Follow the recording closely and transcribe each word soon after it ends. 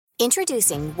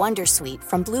Introducing Wondersuite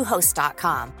from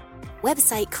Bluehost.com.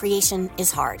 Website creation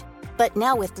is hard, but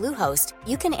now with Bluehost,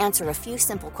 you can answer a few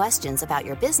simple questions about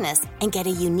your business and get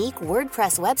a unique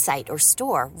WordPress website or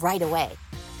store right away.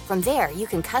 From there, you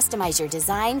can customize your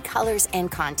design, colors,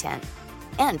 and content.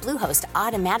 And Bluehost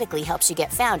automatically helps you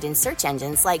get found in search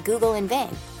engines like Google and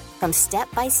Bing. From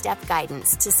step-by-step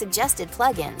guidance to suggested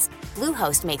plugins,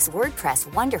 Bluehost makes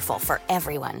WordPress wonderful for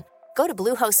everyone. Go to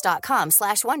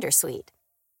bluehost.com/wondersuite.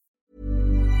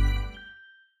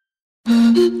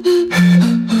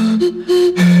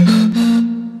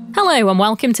 Hello and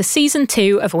welcome to Season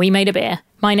 2 of We Made a Beer.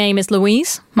 My name is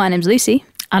Louise. My name's Lucy.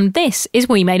 And this is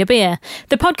We Made a Beer,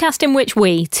 the podcast in which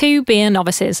we, two beer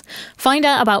novices, find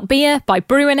out about beer by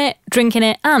brewing it, drinking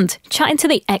it, and chatting to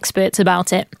the experts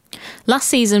about it. Last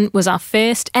season was our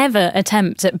first ever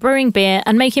attempt at brewing beer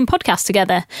and making podcasts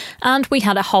together, and we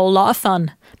had a whole lot of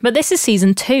fun. But this is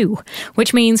Season 2,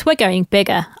 which means we're going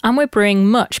bigger, and we're brewing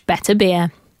much better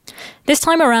beer. This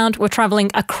time around, we're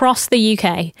travelling across the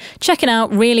UK, checking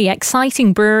out really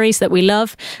exciting breweries that we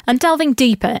love and delving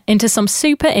deeper into some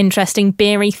super interesting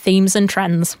beery themes and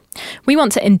trends. We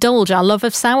want to indulge our love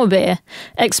of sour beer,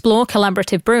 explore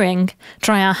collaborative brewing,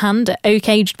 try our hand at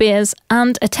oak-aged beers,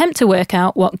 and attempt to work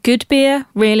out what good beer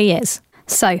really is.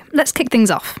 So, let's kick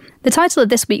things off. The title of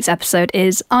this week's episode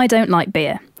is I Don't Like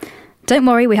Beer. Don't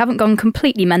worry, we haven't gone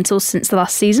completely mental since the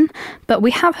last season, but we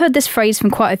have heard this phrase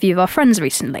from quite a few of our friends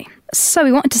recently. So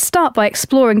we wanted to start by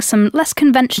exploring some less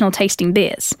conventional tasting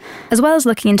beers, as well as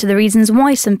looking into the reasons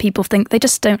why some people think they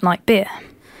just don't like beer.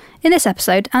 In this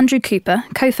episode, Andrew Cooper,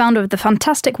 co-founder of the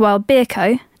fantastic Wild Beer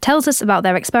Co., tells us about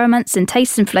their experiments in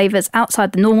tastes and flavours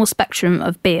outside the normal spectrum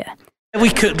of beer. We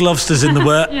cooked lobsters in the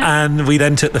wort and we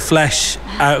then took the flesh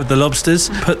out of the lobsters,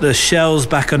 put the shells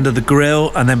back under the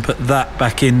grill and then put that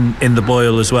back in the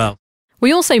boil as well.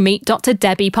 We also meet Dr.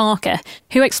 Debbie Parker,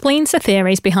 who explains the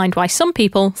theories behind why some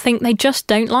people think they just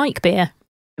don't like beer.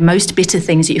 Most bitter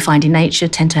things that you find in nature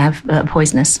tend to have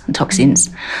poisonous and toxins.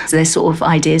 So there's sort of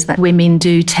ideas that women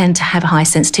do tend to have a high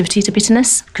sensitivity to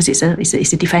bitterness because it's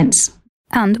a defence.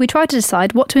 And we try to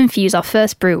decide what to infuse our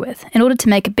first brew with in order to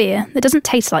make a beer that doesn't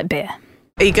taste like beer.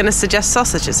 Are you going to suggest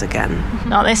sausages again?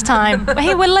 Not this time.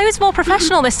 Hey, we're loads more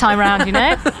professional this time round, you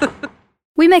know?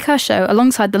 We make our show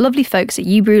alongside the lovely folks at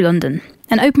You Brew London,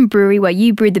 an open brewery where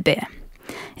you brew the beer.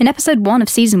 In episode 1 of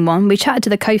season 1, we chatted to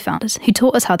the co-founders who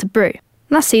taught us how to brew.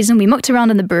 Last season, we mucked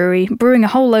around in the brewery, brewing a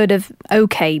whole load of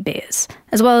okay beers,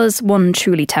 as well as one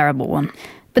truly terrible one.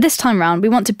 But this time round, we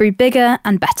want to brew bigger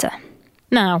and better.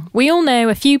 Now, we all know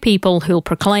a few people who'll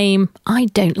proclaim, I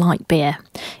don't like beer.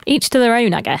 Each to their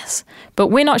own, I guess. But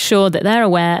we're not sure that they're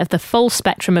aware of the full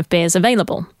spectrum of beers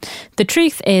available. The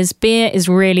truth is, beer is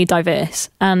really diverse,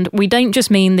 and we don't just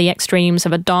mean the extremes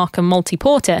of a dark and malty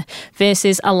porter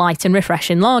versus a light and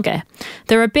refreshing lager.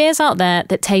 There are beers out there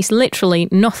that taste literally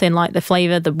nothing like the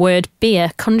flavour the word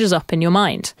beer conjures up in your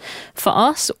mind. For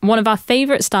us, one of our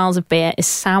favourite styles of beer is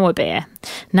sour beer.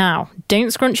 Now,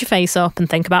 don't scrunch your face up and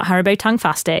think about Haribo Tang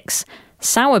Fastics.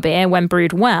 Sour beer, when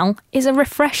brewed well, is a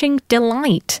refreshing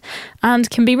delight and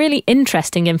can be really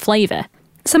interesting in flavour.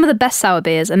 Some of the best sour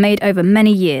beers are made over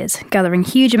many years, gathering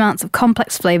huge amounts of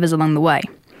complex flavours along the way.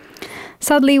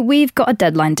 Sadly, we've got a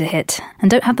deadline to hit and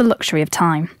don't have the luxury of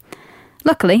time.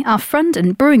 Luckily, our friend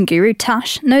and brewing guru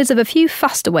Tash knows of a few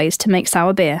faster ways to make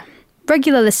sour beer.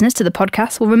 Regular listeners to the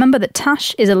podcast will remember that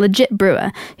Tash is a legit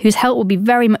brewer whose help will be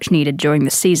very much needed during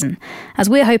this season, as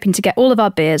we're hoping to get all of our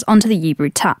beers onto the You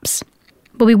Brew taps.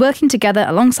 We'll be working together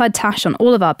alongside Tash on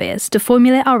all of our beers to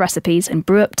formulate our recipes and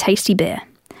brew up tasty beer.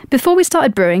 Before we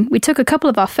started brewing, we took a couple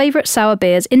of our favourite sour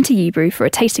beers into You Brew for a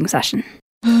tasting session.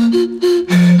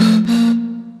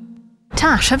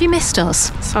 Tash, have you missed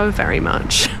us? So very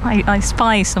much. I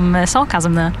spy some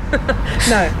sarcasm there.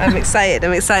 No, I'm excited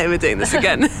we're doing this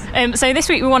again. So this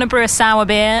week we want to brew a sour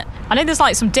beer. I know there's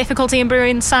some difficulty in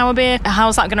brewing sour beer.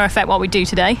 How's that going to affect what we do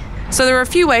today? So there are a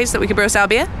few ways that we could brew a sour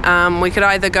beer. We could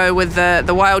either go with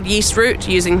the wild yeast route,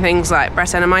 using things like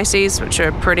Brettanomyces, which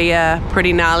are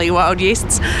pretty gnarly wild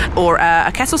yeasts, or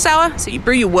a kettle sour. So you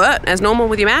brew your wort as normal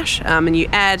with your mash, and you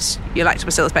add your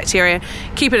lactobacillus bacteria,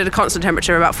 keep it at a constant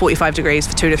temperature of about 45 degrees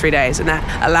for 2 to 3 days, and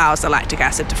that allows the lactic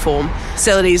acid to form.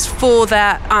 Facilities for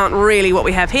that aren't really what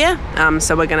we have here,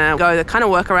 so we're going to go the kind of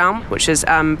workaround, which is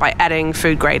by adding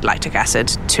food-grade lactic acid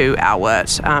to our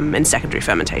wort in secondary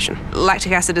fermentation.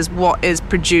 Lactic acid is what is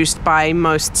produced by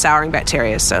most souring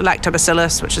bacteria. So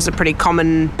lactobacillus, which is a pretty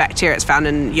common bacteria, it's found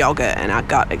in yogurt and our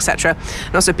gut, etc.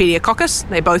 And also Pediococcus,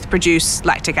 they both produce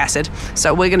lactic acid.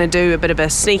 So we're going to do a bit of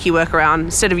a sneaky workaround.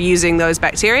 Instead of using those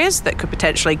bacteria that could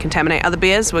potentially contaminate other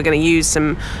beers, we're going to use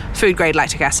some food-grade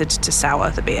lactic acid to sour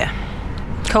the beer.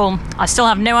 Cool. I still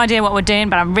have no idea what we're doing,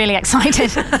 but I'm really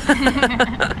excited. So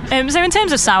in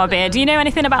terms of sour beer, do you know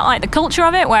anything about like the culture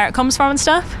of it, where it comes from and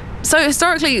stuff? So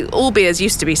historically, all beers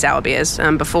used to be sour beers.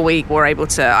 Before we were able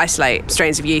to isolate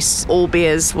strains of yeast, all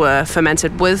beers were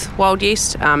fermented with wild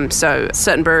yeast. So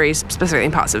certain breweries, specifically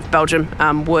in parts of Belgium,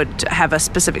 would have a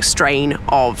specific strain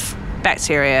of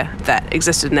bacteria that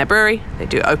existed in their brewery. They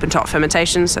do open-top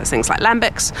fermentation, so things like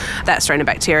lambics. That strain of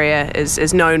bacteria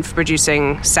is known for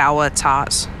producing sour,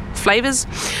 tart flavours.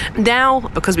 Now,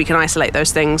 because we can isolate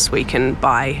those things, we can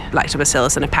buy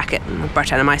lactobacillus in a packet and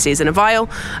Brettanomyces in a vial.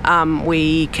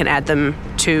 We can add them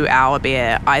to our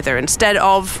beer either instead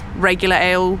of regular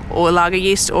ale or lager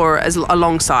yeast, or as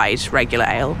alongside regular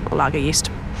ale or lager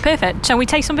yeast. Perfect. Shall we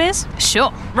taste some beers?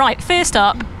 Sure. Right, first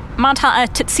up, Mad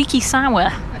Hatter Tzatziki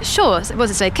Sour. Sure, what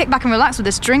does it say? Kick back and relax with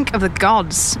this drink of the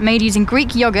gods, made using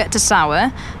Greek yogurt to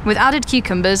sour, with added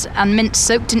cucumbers and mint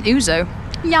soaked in ouzo.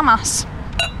 Yamas.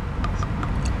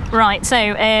 Right,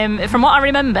 so from what I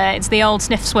remember, it's the old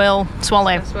sniff, swirl,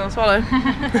 swallow. Sniff, swirl, swallow.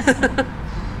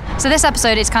 So this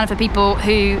episode is kind of for people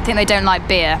who think they don't like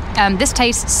beer. This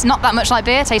tastes not that much like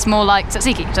beer, it tastes more like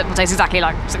tzatziki. So it tastes exactly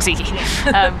like tzatziki.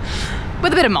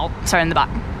 With a bit of malt thrown in the back.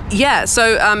 Yeah,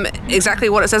 so exactly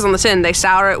what it says on the tin. They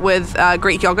sour it with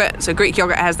Greek yogurt. So Greek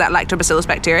yogurt has that lactobacillus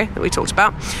bacteria that we talked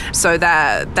about. So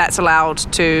that's allowed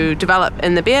to develop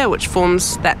in the beer, which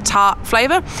forms that tart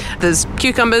flavour. There's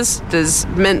cucumbers, there's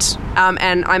mint,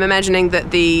 and I'm imagining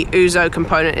that the ouzo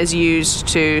component is used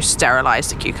to sterilise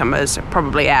the cucumbers,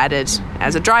 probably added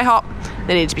as a dry hop.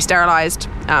 They need to be sterilised.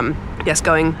 Yes,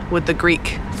 going with the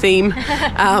Greek theme,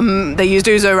 they used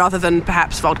ouzo rather than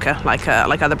perhaps vodka, like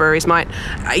other breweries might.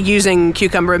 Using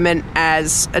cucumber and mint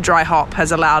as a dry hop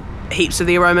has allowed heaps of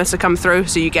the aromas to come through,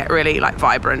 so you get really like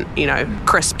vibrant,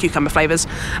 crisp cucumber flavors.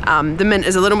 The mint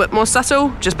is a little bit more subtle,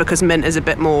 just because mint is a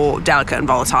bit more delicate and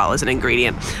volatile as an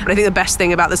ingredient. But I think the best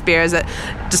thing about this beer is that,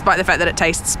 despite the fact that it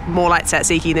tastes more like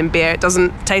tzatziki than beer, it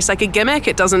doesn't taste like a gimmick.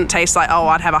 It doesn't taste like, oh,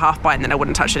 I'd have a half bite and then I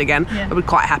wouldn't touch it again. Yeah. I would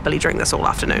quite happily drink this all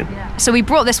afternoon. Yeah. So we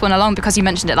brought this one along because you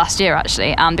mentioned it last year,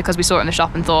 actually, and because we saw it in the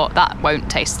shop and thought that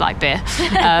won't taste like beer.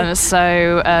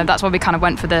 So that's why we kind of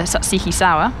went for the tzatziki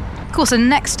sour. Cool, so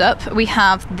next up we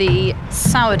have the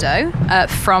sourdough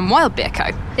from Wild Beer Co.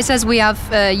 It says we have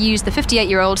used the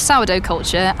 58-year-old sourdough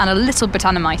culture and a little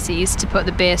Brettanomyces to put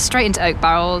the beer straight into oak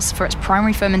barrels for its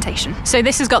primary fermentation. So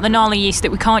this has got the gnarly yeast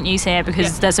that we can't use here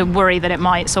because there's a worry that it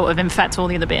might sort of infect all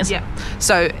the other beers. Yeah.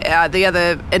 So the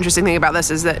other interesting thing about this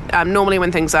is that normally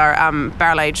when things are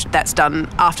barrel-aged, that's done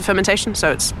after fermentation,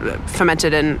 so it's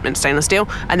fermented in stainless steel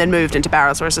and then moved into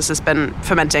barrels, whereas this has been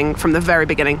fermenting from the very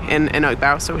beginning in oak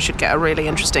barrels, so we should get a really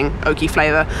interesting oaky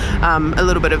flavour, a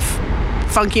little bit of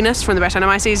funkiness from the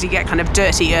Brettanomyces. You get kind of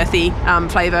dirty, earthy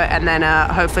flavour, and then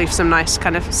hopefully some nice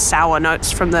kind of sour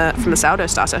notes from the sourdough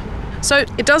starter. So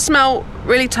it does smell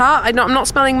really tart. I'm not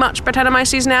smelling much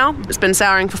Brettanomyces now. It's been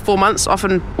souring for 4 months.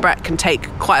 Often Brett can take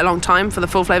quite a long time for the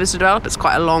full flavours to develop. It's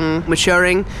quite a long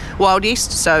maturing wild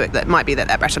yeast, so it might be that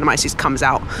Brettanomyces comes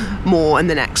out more in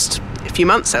the next few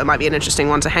months, so it might be an interesting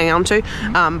one to hang on to.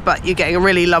 But you're getting a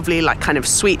really lovely, like, kind of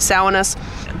sweet sourness,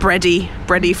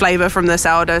 bready flavour from the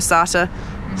sourdough starter.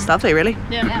 It's lovely, really.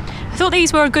 Yeah. I thought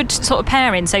these were a good sort of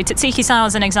pairing. So tzatziki sour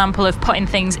is an example of putting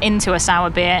things into a sour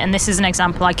beer, and this is an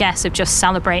example, I guess, of just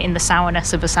celebrating the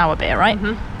sourness of a sour beer, right?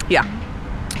 Mm-hmm. Yeah.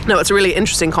 No, it's a really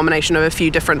interesting combination of a few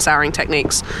different souring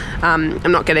techniques. I'm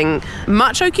not getting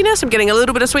much oakiness. I'm getting a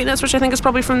little bit of sweetness, which I think is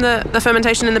probably from the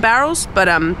fermentation in the barrels. But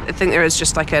I think there is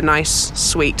just like a nice,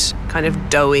 sweet, kind of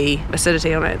doughy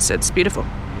acidity on it. It's beautiful.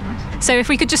 So if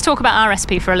we could just talk about our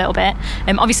recipe for a little bit.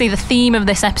 Obviously the theme of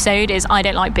this episode is I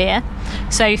don't like beer.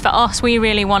 So for us, we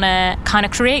really want to kind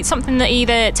of create something that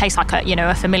either tastes like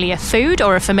a familiar food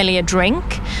or a familiar drink.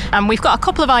 And we've got a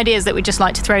couple of ideas that we'd just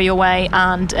like to throw your way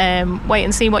and wait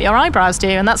and see what your eyebrows do.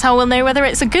 And that's how we'll know whether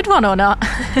it's a good one or not.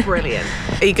 Brilliant.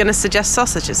 Are you going to suggest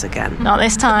sausages again? Not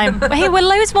this time. Hey, we're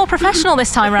loads more professional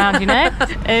this time round,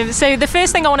 So the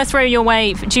first thing I want to throw your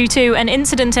way, due to an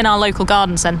incident in our local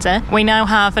garden centre, we now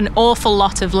have an awful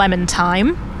lot of lemon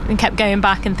thyme. We kept going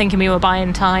back and thinking we were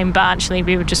buying thyme, but actually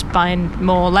we were just buying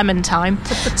more lemon thyme.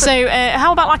 So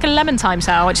how about like a lemon thyme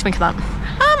sour? What do you think of that?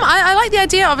 I like the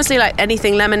idea. Obviously, like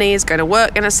anything lemony is going to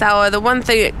work in a sour. The one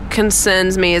thing that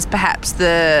concerns me is perhaps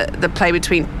the play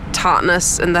between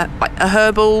tartness and the a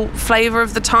herbal flavour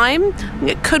of the thyme.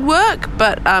 It could work,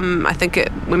 but I think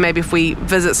maybe if we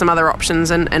visit some other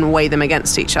options and weigh them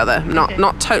against each other.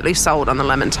 Not totally sold on the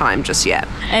lemon thyme just yet.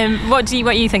 What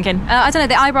are you thinking? I don't know.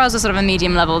 The eyebrows are sort of a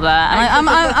medium level. there. And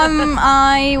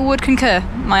I would concur.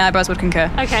 My eyebrows would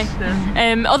concur. Okay.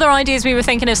 Other ideas we were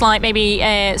thinking is like maybe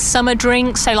summer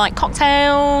drinks, so like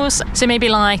cocktails. So maybe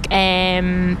like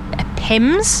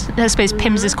Pimm's. I suppose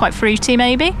Pimm's is quite fruity,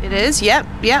 maybe. It is, yep.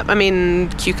 I mean,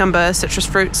 cucumber, citrus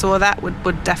fruits, all of that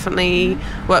would definitely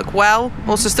work well.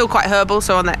 Also still quite herbal,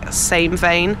 so on that same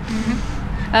vein.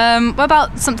 What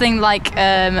about something like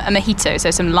a mojito?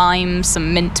 So some limes,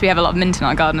 some mint. We have a lot of mint in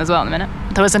our garden as well in a minute.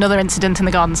 There was another incident in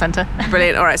the garden centre.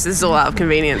 Brilliant. All right, so this is all out of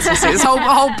convenience. You see, this whole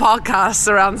podcast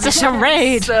surrounds the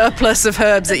charade. Surplus of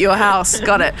herbs at your house.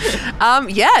 Got it.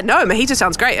 Mojito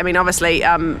sounds great. I mean, obviously,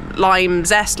 lime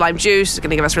zest, lime juice is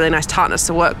going to give us really nice tartness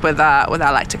to work with our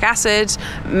lactic acid.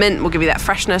 Mint will give you that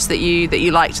freshness that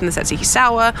you liked in the tzatziki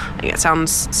sour. I think it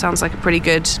sounds like a pretty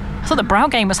good. I thought the brow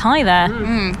game was high there.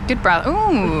 Good brow.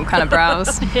 Ooh, kind of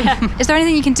brows. Yeah. Is there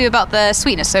anything you can do about the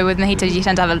sweetness? So with mojitos, you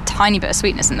tend to have a tiny bit of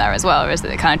sweetness in there as well, or is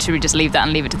it kind of, should we just leave that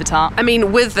and leave it to the tart? I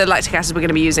mean, with the lactic acid we're going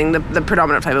to be using, the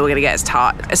predominant flavour we're going to get is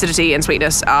tart. Acidity and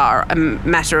sweetness are a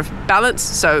matter of balance,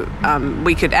 so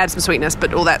we could add some sweetness,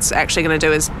 but all that's actually going to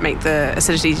do is make the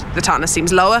acidity, the tartness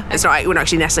seems lower. It's not, we're not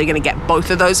actually necessarily going to get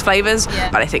both of those flavours,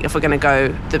 but I think if we're going to go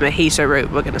the mojito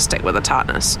route, we're going to stick with the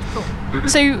tartness. Cool.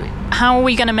 So how are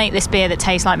we going to make this beer that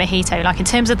tastes like mojito? Like in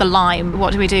terms of the lime,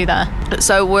 what do we do there?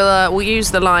 So we'll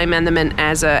use the lime and the mint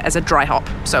as a dry hop.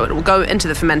 So it will go into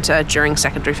the fermenter during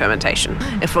secondary fermentation.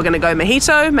 If we're going to go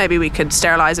mojito, maybe we could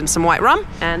sterilise in some white rum.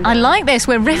 And I like this.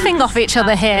 We're riffing off each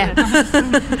other here.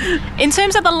 In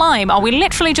terms of the lime, are we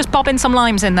literally just bobbing some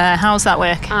limes in there? How's that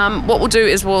work? What we'll do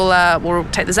is we'll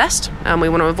take the zest, and we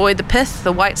want to avoid the pith,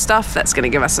 the white stuff. That's going to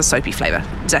give us a soapy flavour.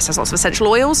 Zest has lots of essential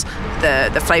oils.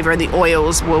 The flavour in the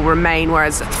oils will remain,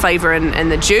 whereas the flavour in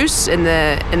the juice, in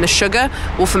the sugar,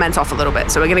 will ferment off a little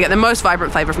bit. So we're going to get the most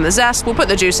vibrant flavour from the zest. We'll put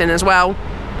the juice in as well,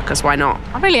 because why not?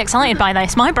 I'm really excited by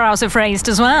this. My brows have raised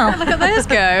as well. Look at those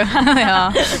go. They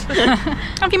are.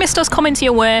 Have you missed us coming to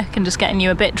your work and just getting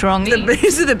you a bit drunk?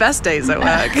 These are the best days at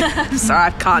work. Sorry,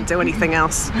 I can't do anything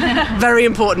else. Very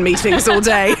important meetings all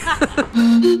day.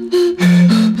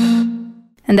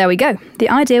 And there we go. The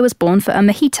idea was born for a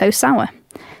mojito sour.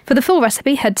 For the full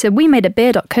recipe, head to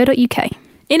wemadeabeer.co.uk.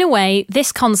 In a way,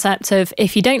 this concept of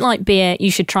if you don't like beer,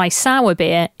 you should try sour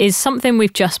beer is something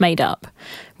we've just made up.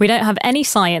 We don't have any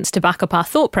science to back up our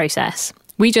thought process.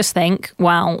 We just think,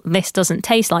 well, this doesn't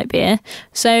taste like beer,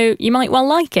 so you might well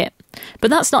like it.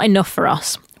 But that's not enough for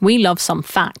us. We love some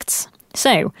facts.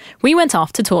 So, we went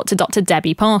off to talk to Dr.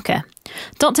 Debbie Parker.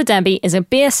 Dr. Debbie is a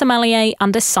beer sommelier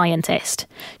and a scientist.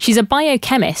 She's a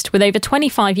biochemist with over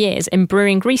 25 years in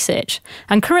brewing research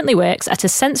and currently works at a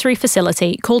sensory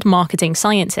facility called Marketing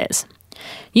Sciences.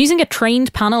 Using a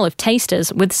trained panel of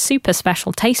tasters with super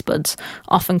special taste buds,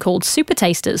 often called super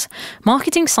tasters,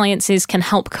 Marketing Sciences can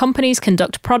help companies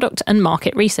conduct product and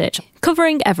market research,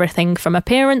 covering everything from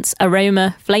appearance,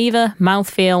 aroma, flavour,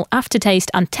 mouthfeel, aftertaste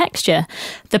and texture.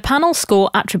 The panel score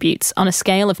attributes on a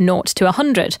scale of 0 to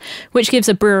 100, which gives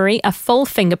a brewery a full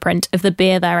fingerprint of the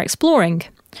beer they're exploring.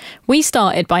 We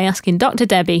started by asking Dr.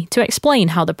 Debbie to explain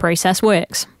how the process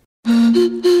works.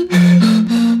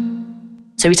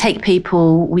 So we take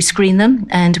people, we screen them,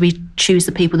 and we choose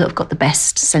the people that have got the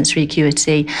best sensory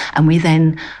acuity, and we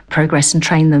then progress and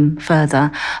train them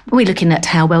further. We're looking at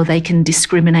how well they can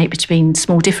discriminate between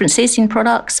small differences in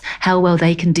products, how well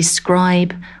they can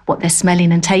describe what they're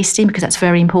smelling and tasting, because that's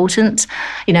very important.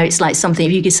 You know, it's like something,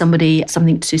 if you give somebody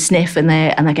something to sniff and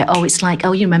they go, oh, it's like,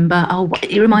 oh, you remember, oh,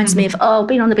 it reminds me of, oh,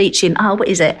 being on the beach in, oh, what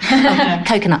is it? Oh,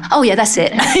 coconut. Oh, yeah, that's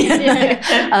it.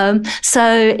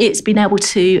 So it's been able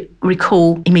to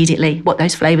recall immediately what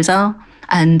those flavours are,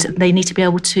 and they need to be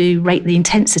able to rate the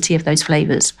intensity of those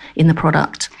flavours in the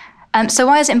product. So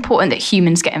why is it important that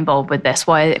humans get involved with this?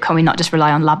 Why can we not just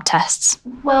rely on lab tests?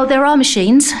 Well, there are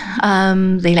machines,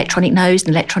 the electronic nose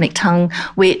and electronic tongue,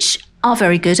 which are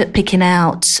very good at picking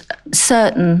out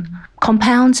certain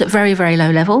compounds at very, very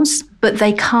low levels, but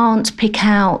they can't pick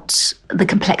out the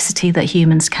complexity that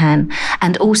humans can.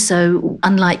 And also,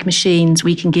 unlike machines,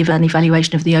 we can give an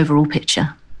evaluation of the overall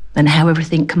picture and how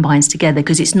everything combines together,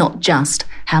 because it's not just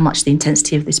how much the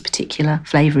intensity of this particular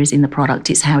flavour is in the product,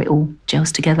 it's how it all gels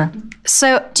together.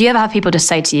 So do you ever have people just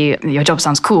say to you, your job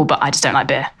sounds cool, but I just don't like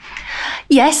beer?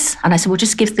 Yes, and I said, well,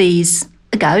 just give these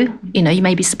a go. You know, you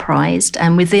may be surprised.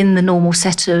 And within the normal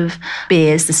set of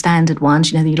beers, the standard ones,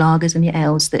 you know, the lagers and your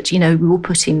ales, that, you know, we will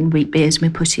put in wheat beers, and we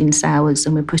put in sours,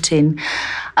 and we put in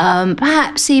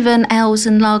perhaps even ales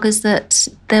and lagers that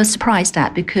they're surprised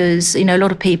at, because a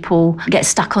lot of people get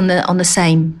stuck on the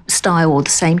same style or the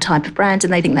same type of brand,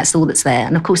 and they think that's all that's there.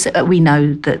 And of course, we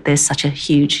know that there's such a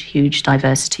huge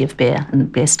diversity of beer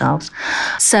and beer styles.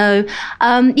 So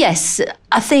yes,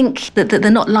 I think that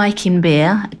they're not liking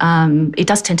beer. It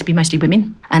does tend to be mostly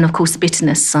women, and of course, the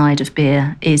bitterness side of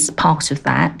beer is part of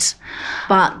that.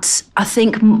 But I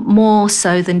think more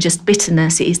so than just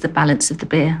bitterness, it is the balance of the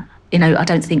beer. I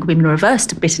don't think women are averse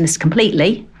to bitterness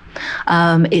completely.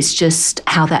 It's just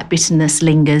how that bitterness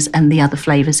lingers and the other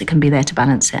flavours that can be there to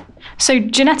balance it. So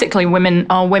genetically,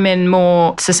 are women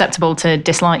more susceptible to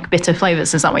dislike bitter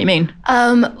flavours? Is that what you mean?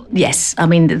 Yes. I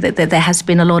mean, there has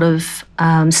been a lot of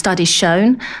studies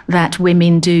shown that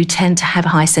women do tend to have a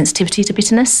high sensitivity to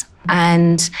bitterness.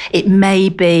 And it may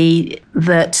be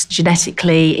that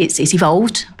genetically it's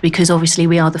evolved, because obviously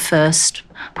we are the first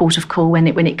port of call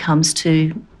when it comes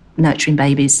to nurturing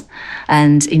babies.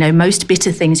 And, most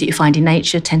bitter things that you find in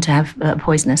nature tend to have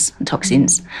poisonous and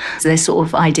toxins. So there's sort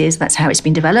of ideas that's how it's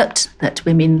been developed, that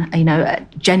women, are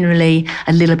generally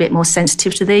a little bit more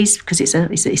sensitive to these, because it's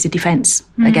a defence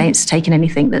against taking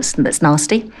anything that's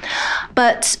nasty.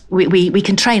 But we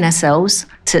can train ourselves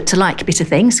to like bitter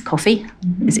things. Coffee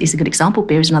is a good example.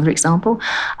 Beer is another example.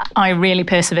 I really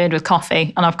persevered with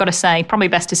coffee, and I've got to say, probably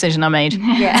best decision I made.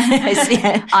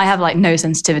 Yeah. I have no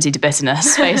sensitivity to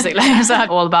bitterness, basically. So I'm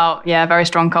all about, very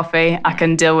strong coffee. I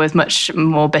can deal with much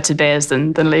more bitter beers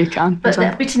than Lou can.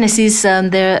 But bitterness is,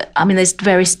 there's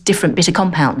various different bitter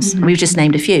compounds. We've just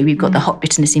named a few. We've got the hot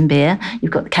bitterness in beer,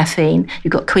 you've got the caffeine,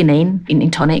 you've got quinine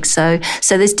in tonics. So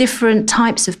there's different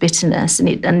types of bitterness,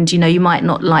 and you might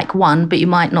not like one, but you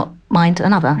might not mind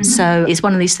another. So it's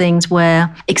one of these things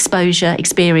where exposure,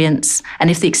 experience, and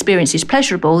if the experience is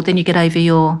pleasurable, then you get over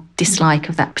your dislike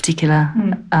of that particular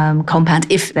compound,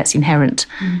 if that's inherent.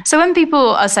 So when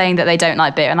people are saying that they don't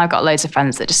like beer, and I've got loads of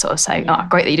friends that just sort of say, oh,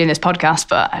 great that you're doing this podcast,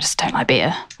 but I just don't like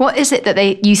beer. What is it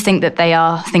that you think that they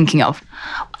are thinking of?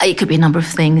 It could be a number of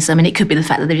things. I mean, it could be the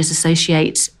fact that they just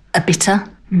associate a bitter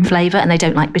flavour and they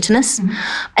don't like bitterness.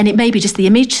 And it may be just the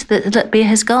image that beer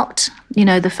has got.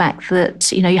 The fact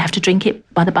that, you have to drink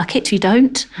it by the bucket, you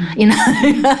don't.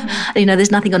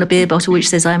 There's nothing on a beer bottle which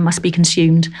says I must be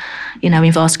consumed,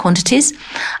 in vast quantities.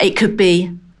 It could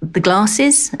be the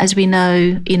glasses. As we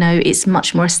know, it's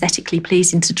much more aesthetically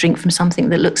pleasing to drink from something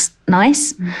that looks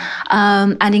nice,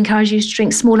 and encourage you to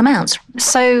drink small amounts.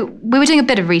 So we were doing a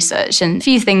bit of research, and a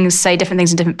few things say different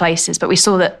things in different places, but we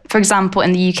saw that, for example,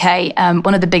 in the UK,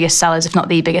 one of the biggest sellers, if not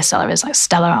the biggest seller, is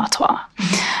Stella Artois.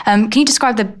 Can you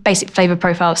describe the basic flavour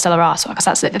profile of Stella Artois? Because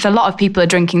that's if a lot of people are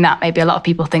drinking that, maybe a lot of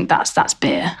people think that's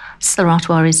beer. Stella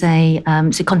Artois is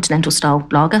it's a continental style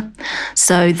lager.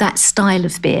 So that style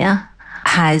of beer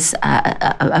has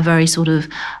a very sort of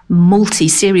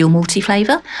cereal malty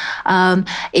flavour.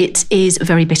 It is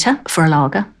very bitter for a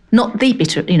lager. Not the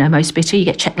bitter, most bitter. You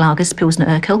get Czech lagers, Pilsner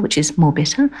Urquell, which is more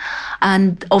bitter.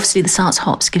 And obviously the Saaz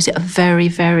hops gives it a very,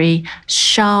 very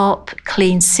sharp,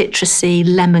 clean, citrusy,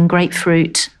 lemon,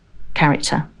 grapefruit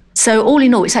character. So all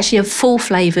in all, it's actually a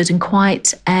full-flavoured and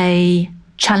quite a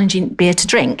challenging beer to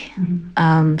drink.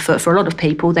 For a lot of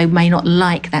people, they may not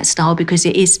like that style because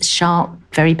it is sharp,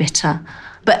 very bitter.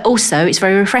 But also, it's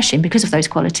very refreshing because of those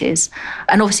qualities.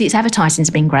 And obviously, its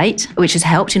advertising's been great, which has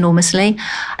helped enormously.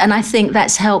 And I think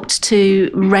that's helped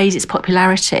to raise its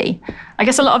popularity. I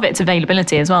guess a lot of it's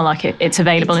availability as well. It's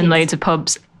available in loads of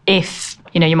pubs. If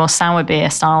your more sour beer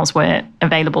styles were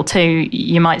available too,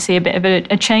 you might see a bit of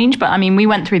a change. But I mean, we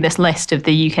went through this list of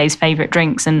the UK's favourite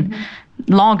drinks, and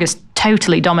lagers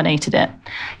totally dominated it.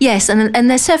 Yes, and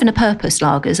they're serving a purpose,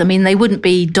 lagers. I mean, they wouldn't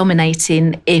be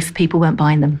dominating if people weren't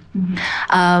buying them.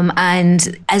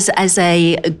 And as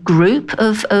a group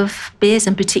of beers,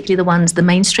 and particularly the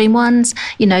mainstream ones,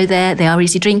 they are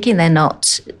easy drinking. They're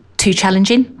not too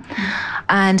challenging.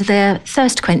 And they're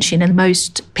thirst quenching, and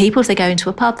most people, if they go into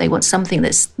a pub, they want something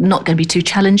that's not going to be too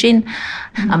challenging.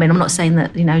 I mean, I'm not saying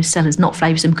that Stella's not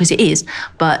flavoursome, because it is,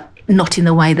 but not in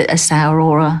the way that a sour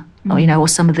or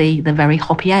some of the very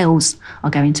hoppy ales are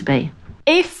going to be.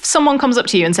 If someone comes up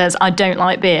to you and says, I don't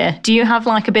like beer, do you have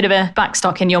a bit of a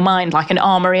backstock in your mind, like an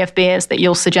armoury of beers that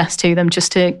you'll suggest to them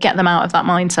just to get them out of that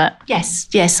mindset?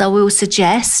 Yes, I will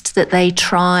suggest that they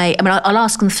try. I mean, I'll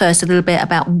ask them first a little bit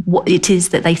about what it is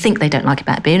that they think they don't like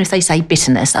about beer. And if they say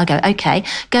bitterness, I'll go, okay,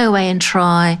 go away and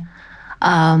try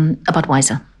a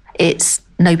Budweiser. It's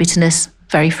no bitterness,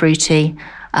 very fruity,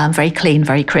 very clean,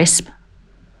 very crisp.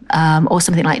 Or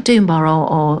something like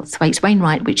Doombar or Thwaites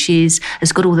Wainwright, which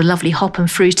has got all the lovely hop and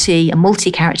fruity and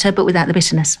malty character, but without the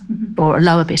bitterness, or a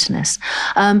lower bitterness.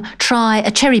 Try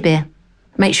a cherry beer,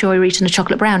 make sure you're eating a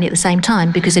chocolate brownie at the same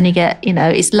time, because then you get,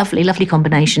 it's lovely, lovely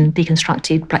combination,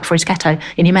 deconstructed Black Forest Gatto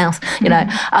in your mouth,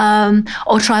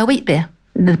 or try a wheat beer.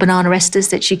 The banana esters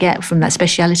that you get from that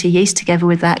speciality yeast together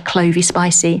with that clovey,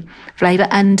 spicy flavour,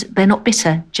 and they're not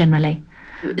bitter generally.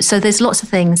 So there's lots of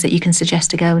things that you can suggest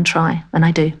to go and try, and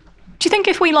I do. Do you think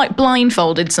if we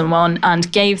blindfolded someone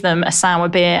and gave them a sour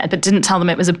beer but didn't tell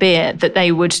them it was a beer, that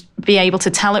they would be able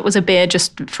to tell it was a beer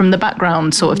just from the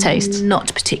background sort of taste?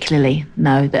 Not particularly,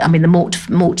 no. I mean, the malt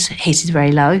hit is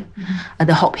very low,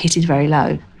 the hop hit is very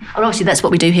low. And obviously that's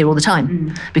what we do here all the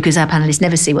time, because our panellists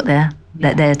never see what their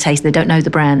taste, they don't know the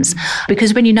brands.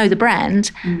 Because when you know the brand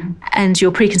and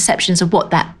your preconceptions of what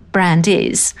that brand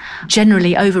is,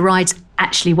 generally overrides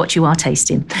actually what you are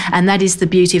tasting. And that is the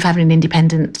beauty of having an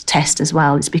independent test as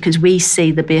well. It's because we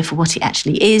see the beer for what it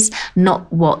actually is,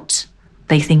 not what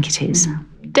they think it is.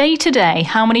 Day to day,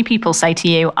 how many people say to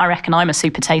you, I reckon I'm a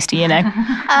super tasty,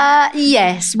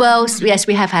 Yes,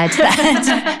 we have had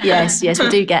that. yes, we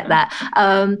do get that.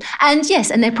 And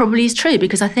there probably is true,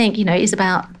 because I think, it is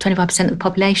about 25% of the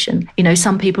population.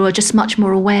 Some people are just much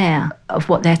more aware of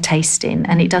what they're tasting,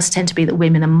 and it does tend to be that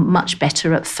women are much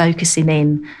better at focusing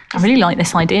in. I really like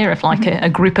this idea of a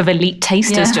group of elite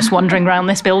tasters just wandering around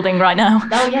this building right now.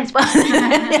 Oh, yes. Well,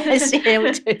 yes, yeah,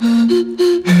 we do.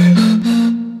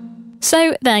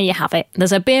 So there you have it.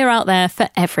 There's a beer out there for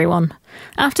everyone.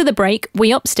 After the break,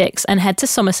 we up sticks and head to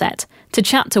Somerset to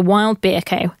chat to Wild Beer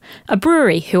Co., a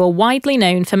brewery who are widely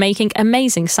known for making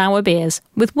amazing sour beers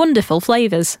with wonderful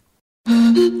flavours.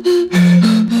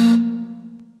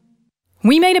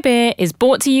 We Made a Beer is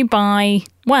brought to you by,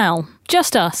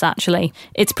 just us actually.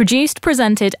 It's produced,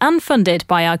 presented and funded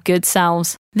by our good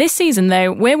selves. This season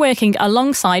though, we're working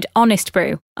alongside Honest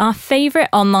Brew, our favourite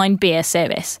online beer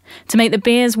service, to make the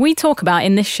beers we talk about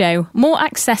in this show more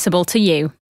accessible to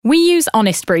you. We use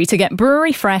Honest Brew to get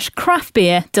brewery fresh craft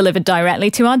beer delivered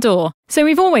directly to our door, so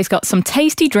we've always got some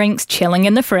tasty drinks chilling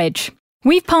in the fridge.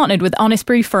 We've partnered with Honest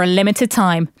Brew for a limited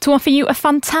time to offer you a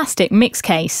fantastic mix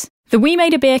case. The We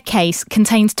Made a Beer case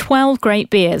contains 12 great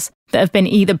beers that have been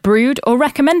either brewed or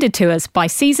recommended to us by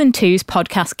Season 2's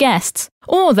podcast guests,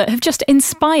 or that have just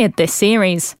inspired this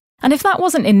series. And if that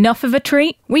wasn't enough of a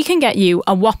treat, we can get you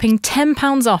a whopping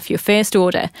 £10 off your first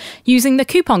order using the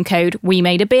coupon code We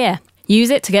Made a Beer. Use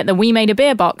it to get the We Made a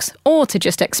Beer box, or to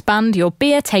just expand your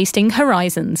beer tasting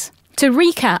horizons. To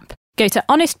recap, go to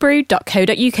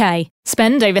honestbrew.co.uk,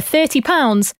 spend over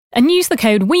 £30 and use the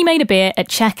code We Made a Beer at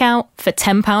checkout for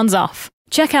 £10 off.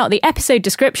 Check out the episode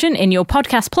description in your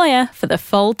podcast player for the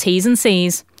full T's and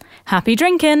C's. Happy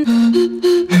drinking!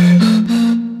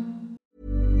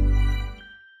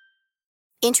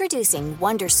 Introducing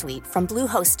Wondersuite from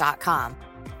Bluehost.com.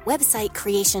 Website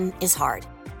creation is hard,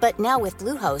 but now with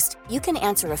Bluehost, you can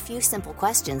answer a few simple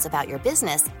questions about your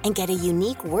business and get a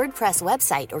unique WordPress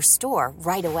website or store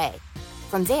right away.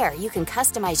 From there, you can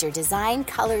customize your design,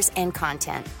 colors, and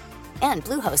content. And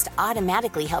Bluehost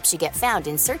automatically helps you get found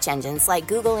in search engines like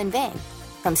Google and Bing.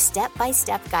 From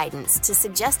step-by-step guidance to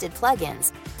suggested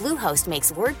plugins, Bluehost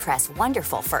makes WordPress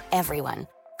wonderful for everyone.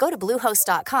 Go to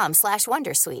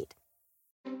bluehost.com/wondersuite.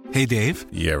 Hey, Dave.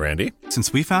 Yeah, Randy.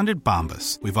 Since we founded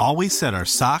Bombas, we've always said our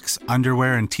socks,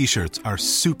 underwear, and T-shirts are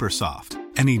super soft.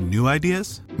 Any new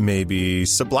ideas? Maybe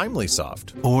sublimely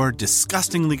soft. Or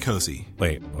disgustingly cozy.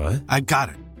 Wait, what? I got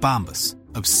it. Bombas.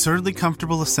 Absurdly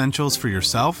comfortable essentials for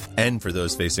yourself and for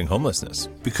those facing homelessness.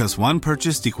 Because one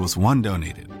purchased equals one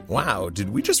donated. Wow, did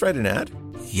we just write an ad?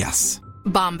 Yes.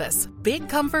 Bombas. Big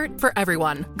comfort for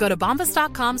everyone. Go to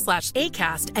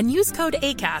bombas.com/ACAST and use code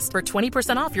ACAST for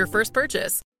 20% off your first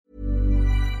purchase.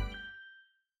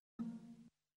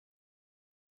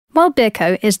 Wild Beer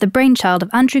Co. is the brainchild of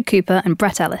Andrew Cooper and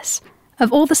Brett Ellis.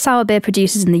 Of all the sour beer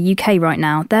producers in the UK right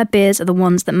now, their beers are the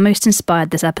ones that most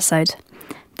inspired this episode.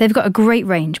 They've got a great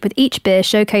range, with each beer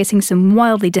showcasing some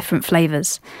wildly different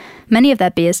flavours. Many of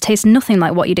their beers taste nothing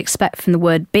like what you'd expect from the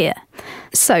word beer.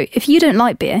 So, if you don't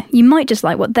like beer, you might just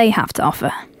like what they have to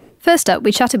offer. First up,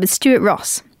 we chatted with Stuart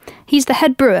Ross. He's the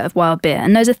head brewer of Wild Beer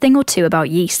and knows a thing or two about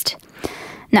yeast.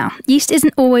 Now, yeast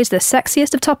isn't always the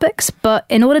sexiest of topics, but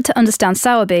in order to understand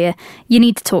sour beer, you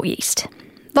need to talk yeast.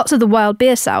 Lots of the Wild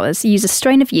Beer sours use a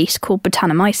strain of yeast called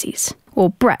Brettanomyces,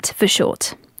 or Brett for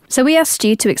short. So we asked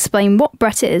Stu to explain what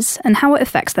Brett is and how it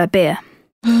affects their beer.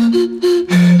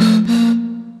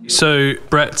 So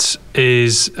Brett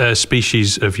is a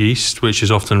species of yeast which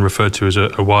is often referred to as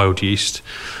a wild yeast.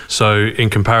 So in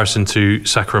comparison to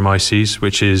Saccharomyces,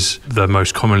 which is the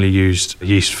most commonly used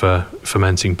yeast for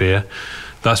fermenting beer,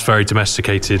 that's very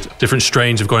domesticated. Different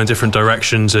strains have gone in different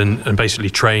directions and basically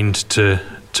trained to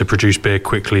produce beer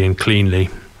quickly and cleanly.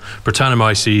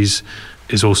 Brettanomyces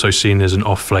is also seen as an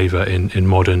off flavour in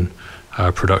modern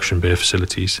production beer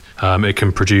facilities. It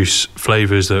can produce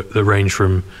flavours that range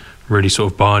from really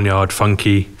sort of barnyard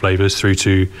funky flavours through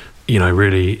to,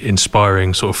 really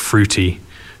inspiring sort of fruity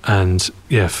and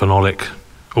phenolic.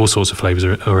 All sorts of flavours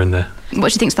are in there. What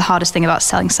do you think is the hardest thing about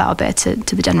selling sour beer to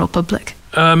the general public?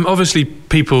 Obviously,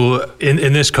 people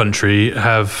in this country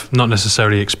have not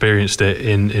necessarily experienced it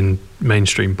in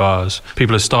mainstream bars.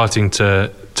 People are starting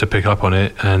to pick up on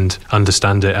it and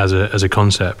understand it as a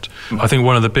concept. I think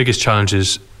one of the biggest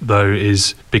challenges, though,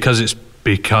 is because it's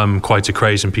become quite a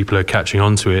craze and people are catching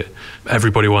on to it,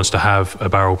 everybody wants to have a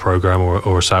barrel program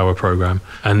or a sour program.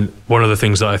 And one of the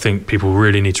things that I think people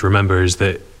really need to remember is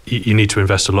that you need to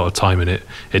invest a lot of time in it.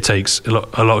 It takes a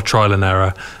lot of trial and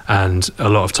error and a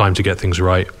lot of time to get things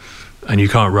right. And you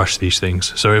can't rush these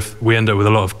things. So if we end up with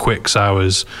a lot of quick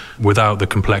sours without the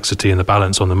complexity and the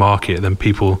balance on the market, then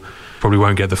people probably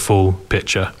won't get the full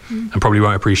picture and probably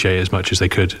won't appreciate it as much as they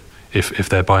could if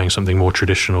they're buying something more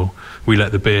traditional. We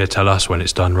let the beer tell us when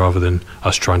it's done rather than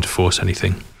us trying to force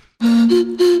anything.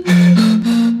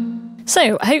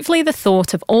 So, hopefully the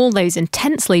thought of all those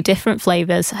intensely different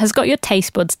flavours has got your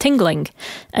taste buds tingling.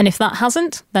 And if that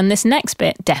hasn't, then this next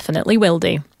bit definitely will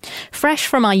do. Fresh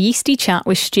from our yeasty chat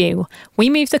with Stu, we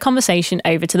moved the conversation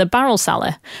over to the barrel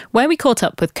cellar, where we caught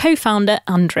up with co-founder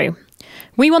Andrew.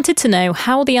 We wanted to know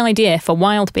how the idea for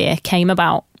Wild Beer came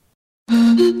about.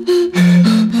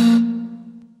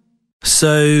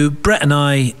 So Brett and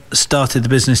I started the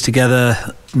business together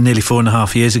nearly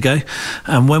 4.5 years ago.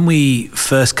 And when we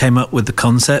first came up with the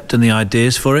concept and the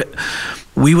ideas for it,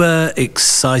 we were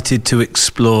excited to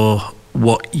explore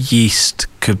what yeast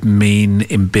could mean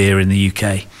in beer in the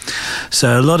UK.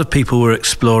 So a lot of people were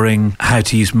exploring how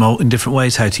to use malt in different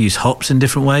ways, how to use hops in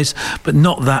different ways, but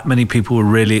not that many people were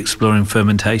really exploring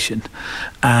fermentation.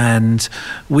 And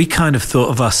we kind of thought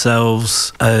of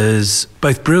ourselves as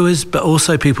both brewers, but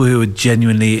also people who were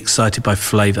genuinely excited by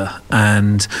flavour.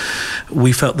 And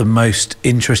we felt the most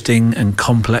interesting and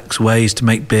complex ways to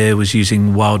make beer was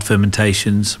using wild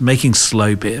fermentations, making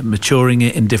slow beer, maturing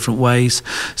it in different ways.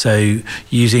 So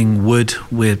using wood,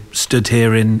 we're stood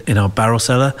here in our barrel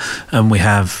cellar, and we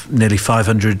have nearly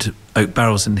 500 oak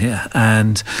barrels in here.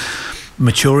 And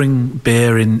maturing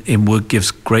beer in wood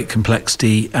gives great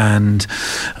complexity and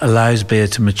allows beer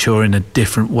to mature in a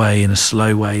different way, in a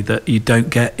slow way that you don't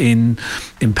get in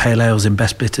pale ales, in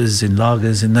best bitters, in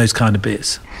lagers, in those kind of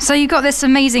beers. So you've got this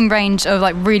amazing range of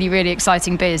really, really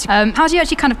exciting beers. How do you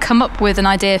actually kind of come up with an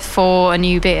idea for a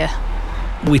new beer?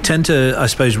 We tend to, I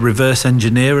suppose, reverse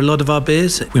engineer a lot of our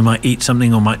beers. We might eat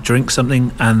something or might drink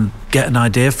something and get an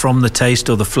idea from the taste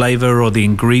or the flavour or the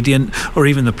ingredient or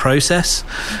even the process,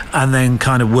 and then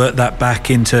kind of work that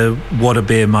back into what a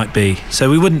beer might be.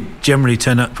 So we wouldn't generally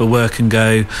turn up for work and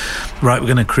go, right, we're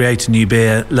going to create a new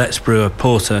beer, let's brew a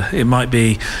porter. It might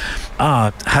be,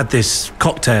 had this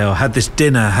cocktail, had this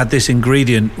dinner, had this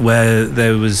ingredient where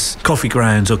there was coffee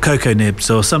grounds or cocoa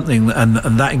nibs or something, and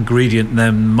that ingredient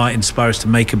then might inspire us to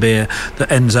make a beer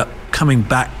that ends up coming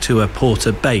back to a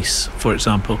porter base, for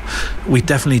example. We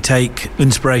definitely take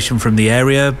inspiration from the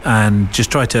area and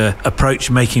just try to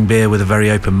approach making beer with a very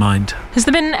open mind. Has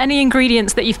there been any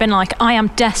ingredients that you've been like, I am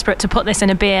desperate to put this in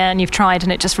a beer, and you've tried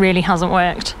and it just really hasn't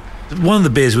worked? One of the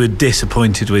beers we were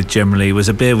disappointed with generally was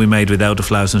a beer we made with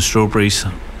elderflowers and strawberries.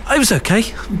 It was okay,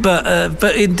 but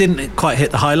it didn't quite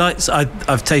hit the highlights.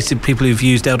 I've tasted people who've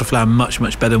used elderflower much,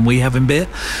 much better than we have in beer,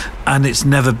 and it's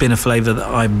never been a flavour that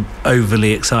I'm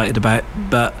overly excited about.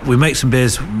 But we make some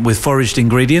beers with foraged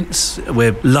ingredients.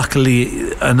 We're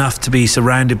luckily enough to be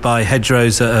surrounded by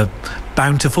hedgerows that are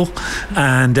bountiful,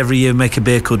 and every year make a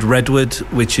beer called Redwood,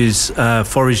 which is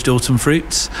foraged autumn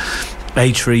fruits,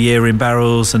 aged for a year in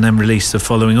barrels and then released the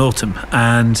following autumn.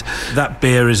 And that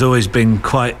beer has always been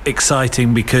quite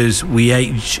exciting because we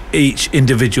age each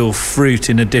individual fruit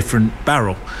in a different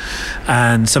barrel,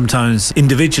 and sometimes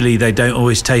individually they don't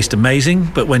always taste amazing,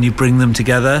 but when you bring them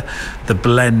together, the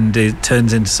blend, it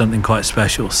turns into something quite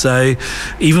special. So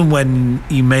even when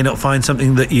you may not find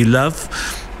something that you love,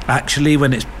 actually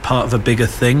when it's part of a bigger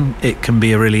thing, it can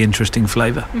be a really interesting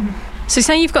flavour. Mm-hmm. So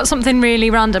say you've got something really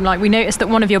random, like we noticed that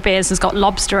one of your beers has got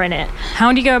lobster in it.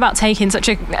 How do you go about taking such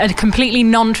a completely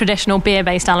non-traditional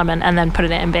beer-based element and then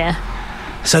putting it in beer?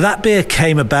 So that beer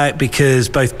came about because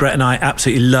both Brett and I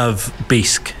absolutely love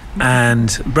bisque.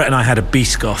 And Brett and I had a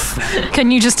biscoff. Can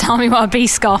you just tell me what a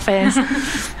biscoff is?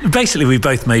 Basically, we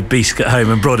both made bisque at home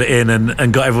and brought it in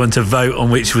and got everyone to vote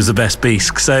on which was the best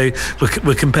bisque. So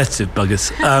we're competitive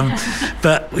buggers.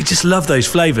 But we just love those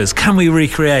flavours. Can we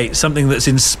recreate something that's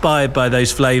inspired by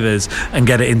those flavours and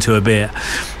get it into a beer?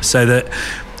 So that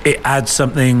it adds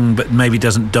something but maybe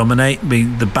doesn't dominate.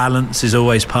 The balance is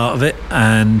always part of it,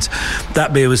 and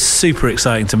that beer was super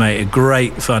exciting to make,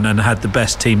 great fun, and had the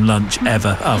best team lunch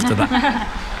ever after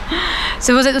that.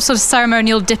 So was it the sort of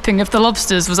ceremonial dipping of the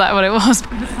lobsters? Was that what it was?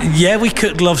 Yeah, we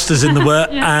cooked lobsters in the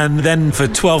wort, and then for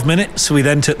 12 minutes we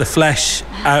then took the flesh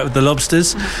out of the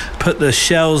lobsters, put the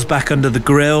shells back under the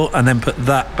grill, and then put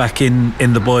that back in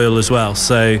the boil as well.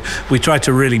 So we tried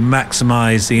to really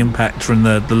maximise the impact from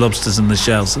the lobsters and the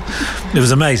shells. It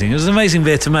was amazing. It was an amazing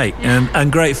beer to make,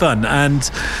 and great fun. And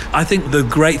I think the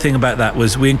great thing about that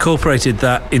was we incorporated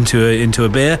that into a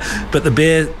beer, but the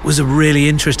beer was a really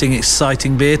interesting,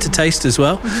 exciting beer to taste as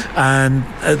well. And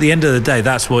at the end of the day,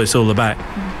 that's what it's all about.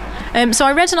 So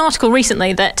I read an article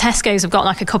recently that Tesco's have got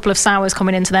like a couple of sours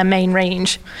coming into their main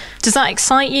range. Does that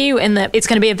excite you in that it's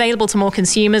going to be available to more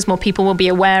consumers, more people will be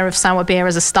aware of sour beer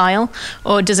as a style?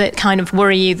 Or does it kind of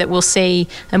worry you that we'll see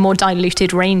a more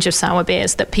diluted range of sour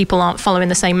beers, that people aren't following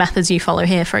the same methods you follow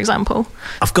here, for example?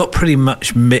 I've got pretty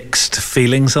much mixed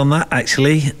feelings on that,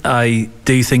 actually. I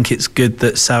do think it's good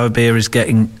that sour beer is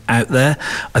getting out there.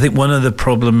 I think one of the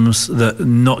problems that,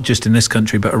 not just in this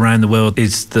country but around the world,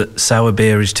 is that sour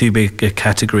beer is too big a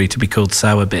category to be called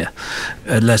sour beer.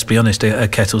 Let's be honest, a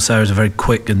kettle sour is a very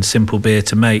quick and simple beer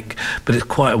to make, but it's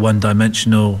quite a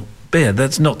one-dimensional beer.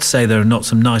 That's not to say there are not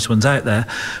some nice ones out there,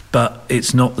 but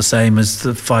it's not the same as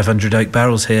the 500 oak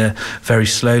barrels here, very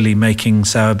slowly making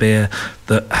sour beer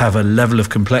that have a level of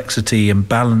complexity and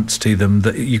balance to them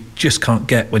that you just can't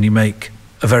get when you make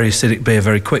a very acidic beer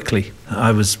very quickly.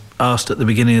 I was asked at the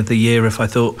beginning of the year if I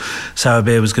thought sour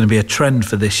beer was going to be a trend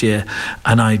for this year,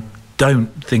 and I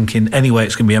don't think in any way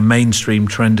it's going to be a mainstream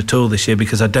trend at all this year,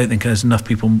 because I don't think there's enough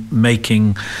people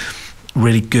making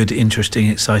really good, interesting,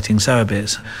 exciting sour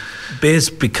beers. Beer's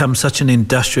become such an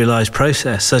industrialised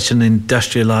process, such an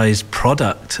industrialised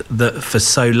product, that for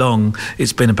so long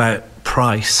it's been about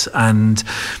price, and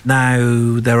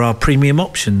now there are premium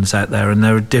options out there, and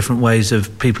there are different ways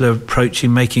of people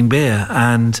approaching making beer,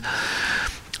 and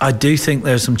I do think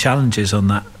there are some challenges on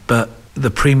that, but the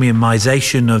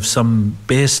premiumisation of some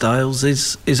beer styles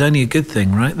is only a good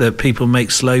thing, right? That people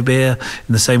make slow beer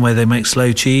in the same way they make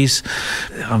slow cheese.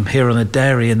 I'm here on a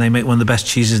dairy and they make one of the best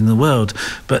cheeses in the world,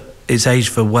 but it's aged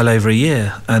for well over a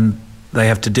year, and they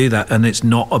have to do that, and it's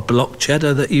not a block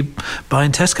cheddar that you buy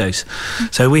in Tesco's.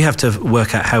 So we have to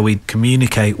work out how we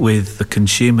communicate with the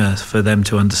consumer for them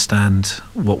to understand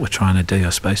what we're trying to do,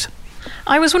 I suppose.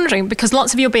 I was wondering, because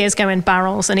lots of your beers go in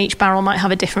barrels and each barrel might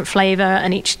have a different flavour,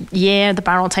 and each year the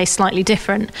barrel tastes slightly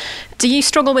different. Do you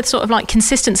struggle with sort of like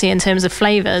consistency in terms of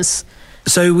flavours?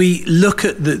 So we look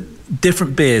at the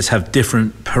different beers have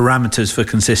different parameters for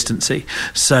consistency.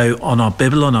 So on our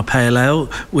Bibble, on our Pale Ale,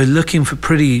 we're looking for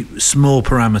pretty small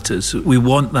parameters. We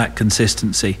want that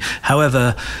consistency.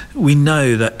 However, we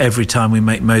know that every time we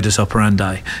make modus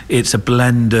operandi, it's a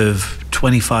blend of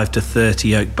 25 to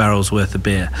 30 oak barrels worth of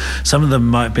beer. Some of them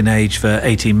might have been aged for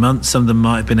 18 months, some of them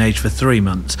might have been aged for 3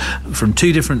 months, from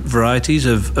two different varieties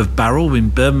of barrel, in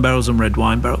bourbon barrels and red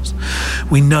wine barrels.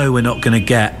 We know we're not going to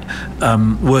get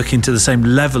working to the same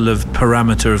level of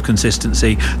parameter of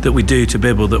consistency that we do to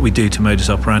Bibble, that we do to modus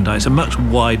operandi. It's a much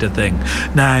wider thing.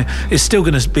 Now, it's still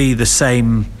going to be the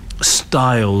same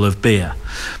style of beer,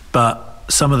 but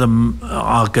some of them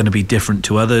are going to be different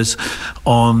to others.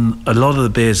 On a lot of the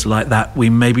beers like that,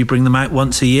 we maybe bring them out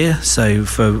once a year. So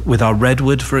with our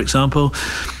Redwood, for example,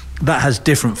 that has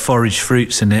different forage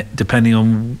fruits in it depending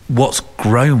on what's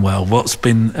grown well, what's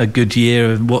been a good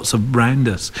year, and what's around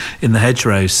us in the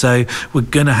hedgerows. So we're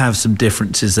going to have some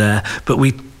differences there, but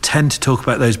we tend to talk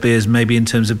about those beers maybe in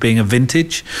terms of being a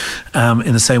vintage,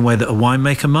 in the same way that a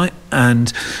winemaker might,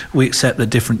 and we accept that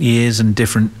different years and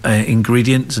different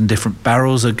ingredients and different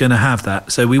barrels are going to have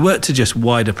that. So we work to just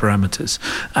wider parameters,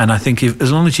 and I think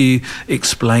as long as you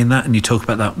explain that and you talk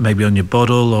about that maybe on your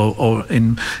bottle or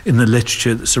in the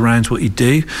literature that surrounds what you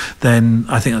do, then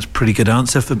I think that's a pretty good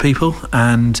answer for people.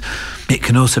 And it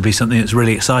can also be something that's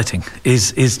really exciting.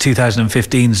 Is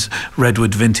 2015's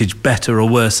Redwood vintage better or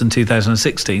worse than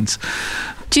 2016's?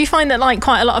 Do you find that like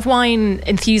quite a lot of wine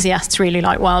enthusiasts really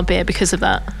like wild beer because of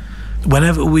that?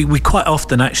 Whenever we quite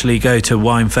often actually go to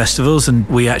wine festivals, and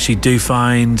we actually do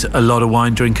find a lot of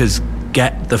wine drinkers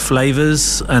get the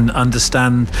flavours and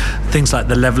understand things like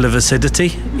the level of acidity.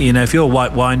 You know, if you're a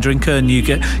white wine drinker and you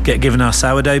get given our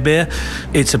sourdough beer,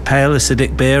 it's a pale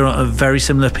acidic beer on a very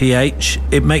similar pH.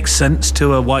 It makes sense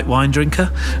to a white wine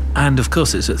drinker, and of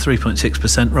course it's at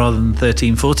 3.6% rather than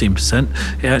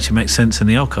 13-14%. It actually makes sense in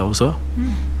the alcohol as well.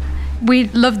 We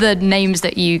love the names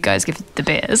that you guys give the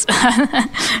beers.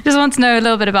 Just want to know a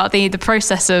little bit about the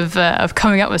process of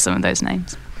coming up with some of those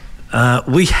names.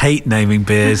 We hate naming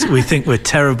beers. We think we're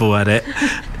terrible at it.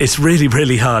 It's really,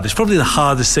 really hard. It's probably the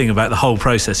hardest thing about the whole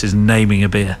process is naming a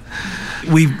beer.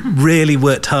 We really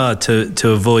worked hard to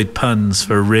avoid puns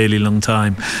for a really long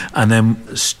time. And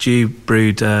then Stu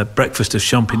brewed Breakfast of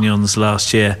Champignons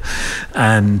last year,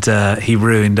 and he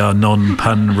ruined our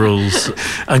non-pun rules.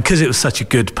 And because it was such a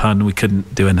good pun, we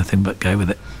couldn't do anything but go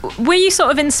with it. Were you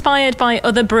sort of inspired by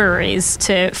other breweries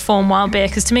to form Wild Beer?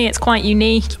 Because to me, it's quite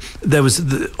unique. There was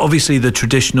obviously the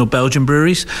traditional Belgian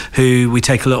breweries who we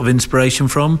take a lot of inspiration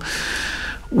from.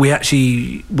 We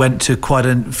actually went to quite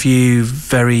a few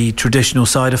very traditional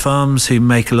cider farms who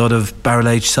make a lot of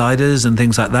barrel-aged ciders and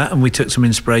things like that, and we took some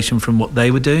inspiration from what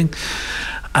they were doing.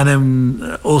 And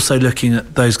then also looking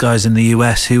at those guys in the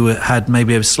US who had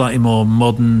maybe a slightly more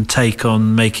modern take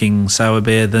on making sour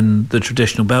beer than the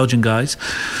traditional Belgian guys.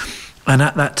 And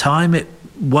at that time, it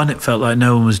felt like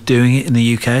no one was doing it in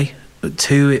the UK. But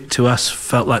two, it to us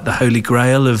felt like the holy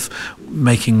grail of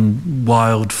making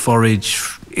wild forage,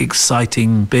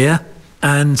 exciting beer.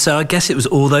 And so I guess it was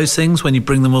all those things, when you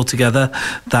bring them all together,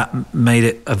 that made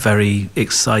it a very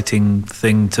exciting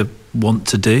thing to want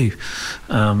to do.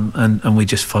 And we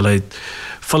just followed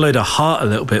our heart a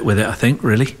little bit with it, I think,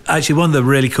 really. Actually, one of the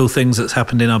really cool things that's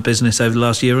happened in our business over the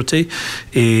last year or two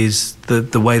is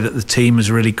the way that the team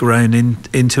has really grown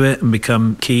into it and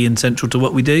become key and central to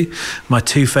what we do. My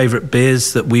two favourite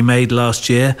beers that we made last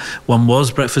year, one was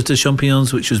Breakfast of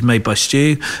Champignons, which was made by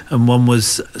Stu, and one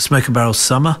was Smoke and Barrel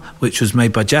Summer, which was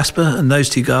made by Jasper. And those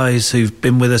two guys who've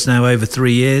been with us now over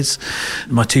 3 years,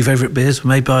 my two favourite beers were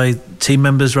made by team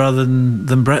members rather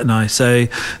than Brett and I. So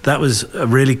that was a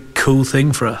really cool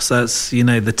thing for us. That's,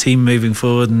 the team moving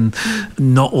forward and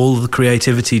not all the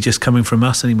creativity just coming from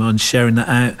us anymore, and sharing that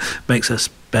out makes us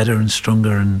better and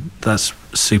stronger, and that's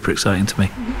super exciting to me.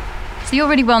 So you're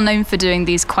really well known for doing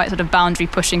these quite sort of boundary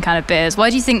pushing kind of beers. Why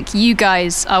do you think you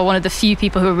guys are one of the few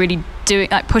people who are really doing,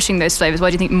 like, pushing those flavours? Why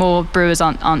do you think more brewers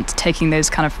aren't taking those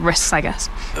kind of risks, I guess?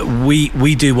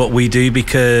 We do what we do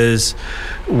because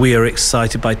we are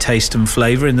excited by taste and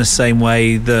flavour, in the same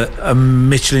way that a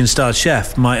Michelin-starred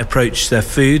chef might approach their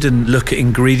food and look at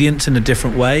ingredients in a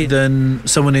different way than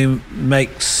someone who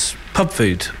makes pub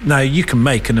food. Now, you can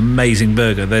make an amazing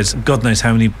burger. There's God knows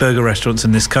how many burger restaurants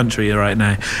in this country right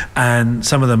now, and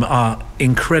some of them are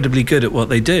incredibly good at what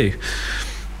they do.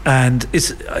 And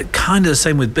it's kind of the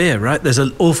same with beer, right? There's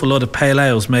an awful lot of pale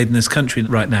ales made in this country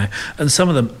right now, and some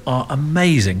of them are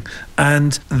amazing.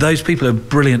 And those people are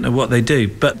brilliant at what they do,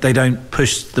 but they don't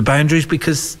push the boundaries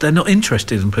because they're not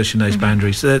interested in pushing those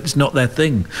boundaries. It's not their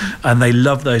thing. And they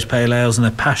love those pale ales, and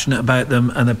they're passionate about them,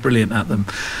 and they're brilliant at them.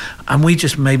 And we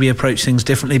just maybe approach things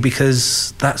differently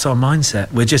because that's our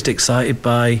mindset. We're just excited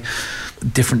by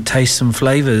different tastes and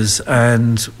flavours,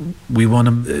 and we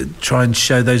want to try and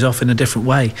show those off in a different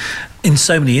way. In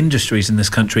so many industries in this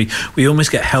country, we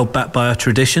almost get held back by our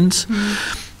traditions.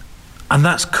 And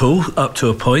that's cool up to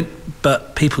a point,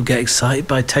 but people get excited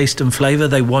by taste and flavour.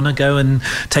 They want to go and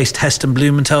taste Heston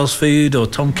Blumenthal's food or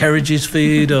Tom Kerridge's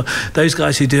food or those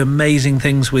guys who do amazing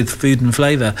things with food and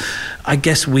flavour. I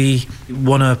guess we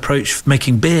want to approach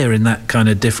making beer in that kind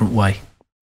of different way.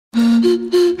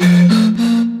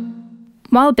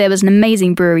 Wild Beer was an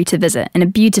amazing brewery to visit in a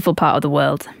beautiful part of the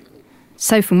world.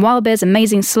 So from Wild Beer's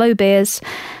amazing slow beers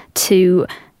to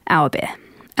our beer.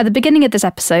 At the beginning of this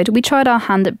episode, we tried our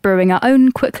hand at brewing our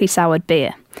own quickly soured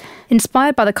beer.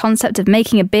 Inspired by the concept of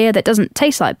making a beer that doesn't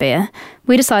taste like beer,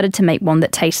 we decided to make one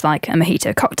that tastes like a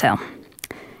mojito cocktail.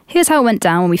 Here's how it went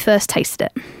down when we first tasted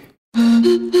it.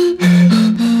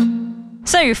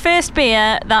 So, first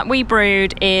beer that we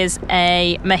brewed is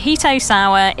a mojito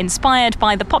sour inspired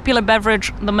by the popular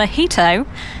beverage, the mojito,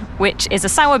 which is a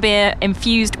sour beer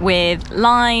infused with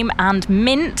lime and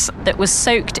mint that was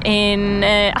soaked in,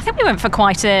 I think we went for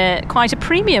quite a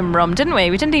premium rum, didn't we?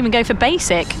 We didn't even go for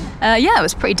basic. Yeah, it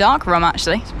was pretty dark rum,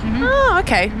 actually. Oh,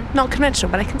 okay. Not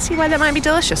conventional, but I can see why that might be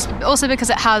delicious. Also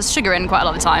because it has sugar in quite a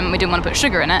lot of the time, and we didn't want to put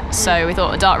sugar in it, so we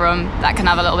thought a dark rum, that can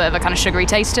have a little bit of a kind of sugary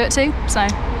taste to it too, so...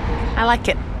 I like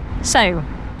it. So,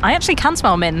 I actually can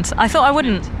smell mint. I thought I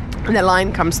wouldn't. And the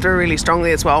lime comes through really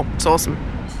strongly as well. It's awesome.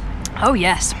 Oh,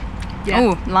 yes. Yeah.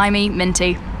 Oh, limey,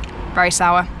 minty, very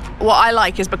sour. What I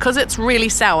like is because it's really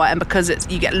sour and because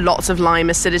you get lots of lime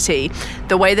acidity,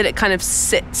 the way that it kind of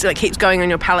sits, like keeps going on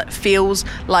your palate, feels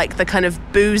like the kind of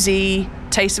boozy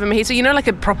taste of a mojito. You know, like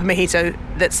a proper mojito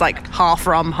that's like half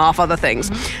rum, half other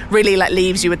things. Really like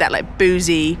leaves you with that like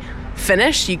boozy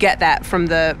finish. You get that from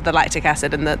the lactic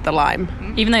acid and the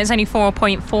lime. Even though it's only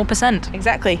 4.4%.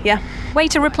 Exactly, yeah. Way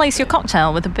to replace your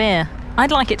cocktail with a beer.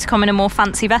 I'd like it to come in a more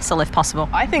fancy vessel if possible.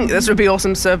 I think this would be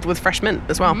awesome served with fresh mint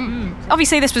as well.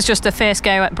 Obviously, this was just the first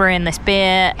go at brewing this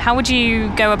beer. How would you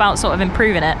go about sort of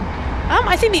improving it?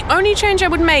 I think the only change I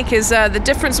would make is the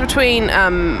difference between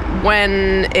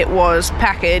when it was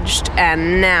packaged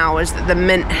and now is that the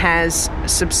mint has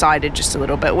subsided just a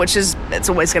little bit, which is, it's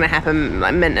always going to happen.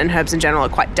 Like mint and herbs in general are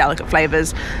quite delicate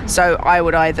flavours. So I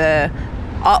would either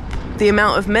up the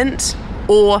amount of mint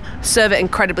or serve it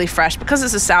incredibly fresh. Because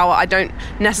it's a sour, I don't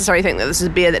necessarily think that this is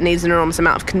a beer that needs an enormous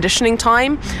amount of conditioning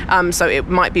time. So it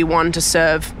might be one to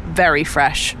serve very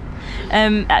fresh.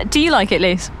 Do you like it,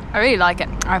 Liz? I really like it.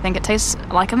 I think it tastes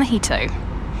like a mojito.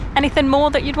 Anything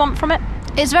more that you'd want from it?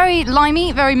 It's very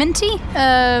limey, very minty.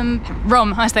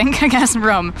 Rum, I think. I guess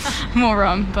rum. More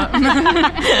rum, but...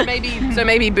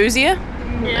 maybe boozier?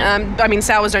 Yeah. I mean,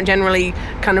 sours don't generally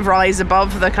kind of rise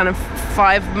above the kind of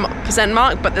 5%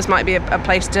 mark, but this might be a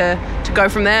place to go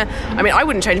from there. I mean, I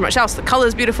wouldn't change much else. The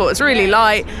colour's beautiful. It's really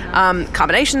light.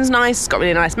 Carbonation's nice. It's got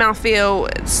really nice mouthfeel.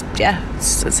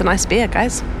 It's a nice beer,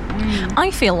 guys.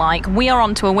 I feel like we are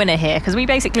onto a winner here because we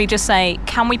basically just say,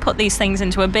 can we put these things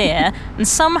into a beer? And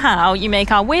somehow you make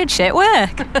our weird shit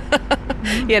work.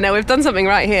 Yeah, no, we've done something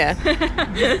right here.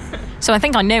 So I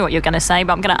think I know what you're going to say,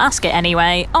 but I'm going to ask it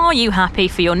anyway. Are you happy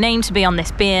for your name to be on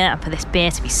this beer and for this beer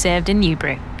to be served in New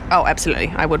Brew? Oh,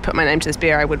 absolutely. I would put my name to this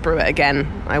beer. I would brew it again.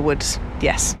 I would,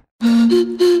 yes.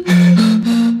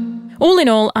 All in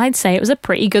all, I'd say it was a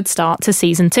pretty good start to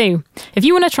Season 2. If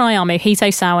you want to try our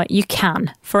Mojito Sour, you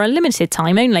can, for a limited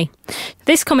time only.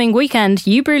 This coming weekend,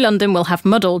 U Brew London will have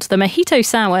muddled the Mojito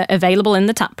Sour available in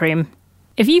the taproom.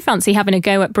 If you fancy having a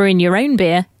go at brewing your own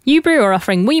beer, U Brew are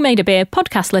offering We Made a Beer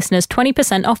podcast listeners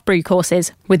 20% off brew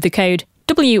courses with the code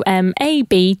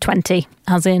WMAB20,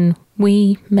 as in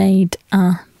We Made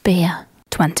a Beer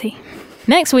 20.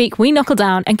 Next week, we knuckle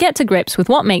down and get to grips with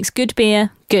what makes good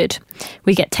beer good.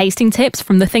 We get tasting tips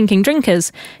from the thinking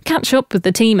drinkers, catch up with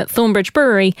the team at Thornbridge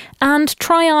Brewery, and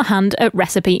try our hand at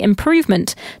recipe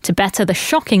improvement to better the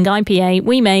shocking IPA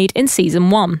we made in Season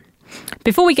 1.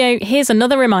 Before we go, here's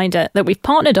another reminder that we've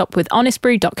partnered up with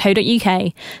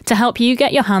honestbrew.co.uk to help you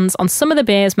get your hands on some of the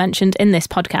beers mentioned in this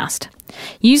podcast.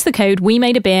 Use the code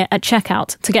WeMadeABeer at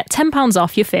checkout to get £10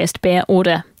 off your first beer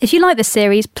order. If you like this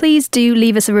series, please do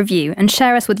leave us a review and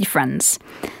share us with your friends.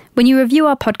 When you review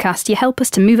our podcast, you help us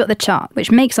to move up the chart, which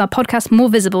makes our podcast more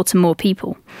visible to more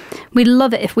people. We'd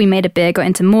love it if We Made a Beer got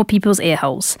into more people's ear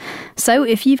holes. So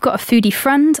if you've got a foodie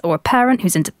friend or a parent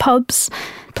who's into pubs,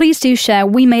 please do share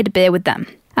We Made a Beer with them.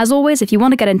 As always, if you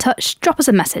want to get in touch, drop us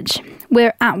a message.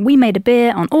 We're at We Made a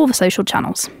Beer on all the social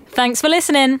channels. Thanks for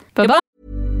listening. Bye-bye.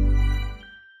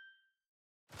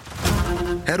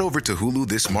 Head over to Hulu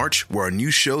this March, where our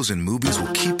new shows and movies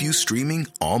will keep you streaming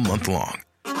all month long.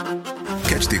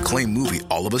 Catch the acclaimed movie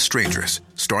All of Us Strangers,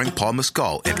 starring Paul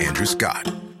Mescal and Andrew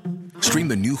Scott. Stream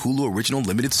the new Hulu original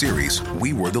limited series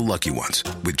We Were the Lucky Ones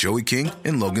with Joey King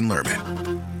and Logan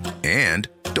Lerman. And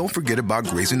don't forget about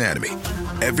Grey's Anatomy.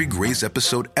 Every Grey's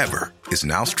episode ever is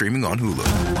now streaming on Hulu.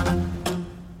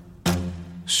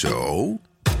 So,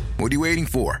 what are you waiting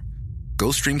for?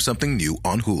 Go stream something new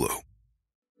on Hulu.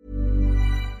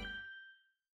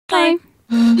 Hi.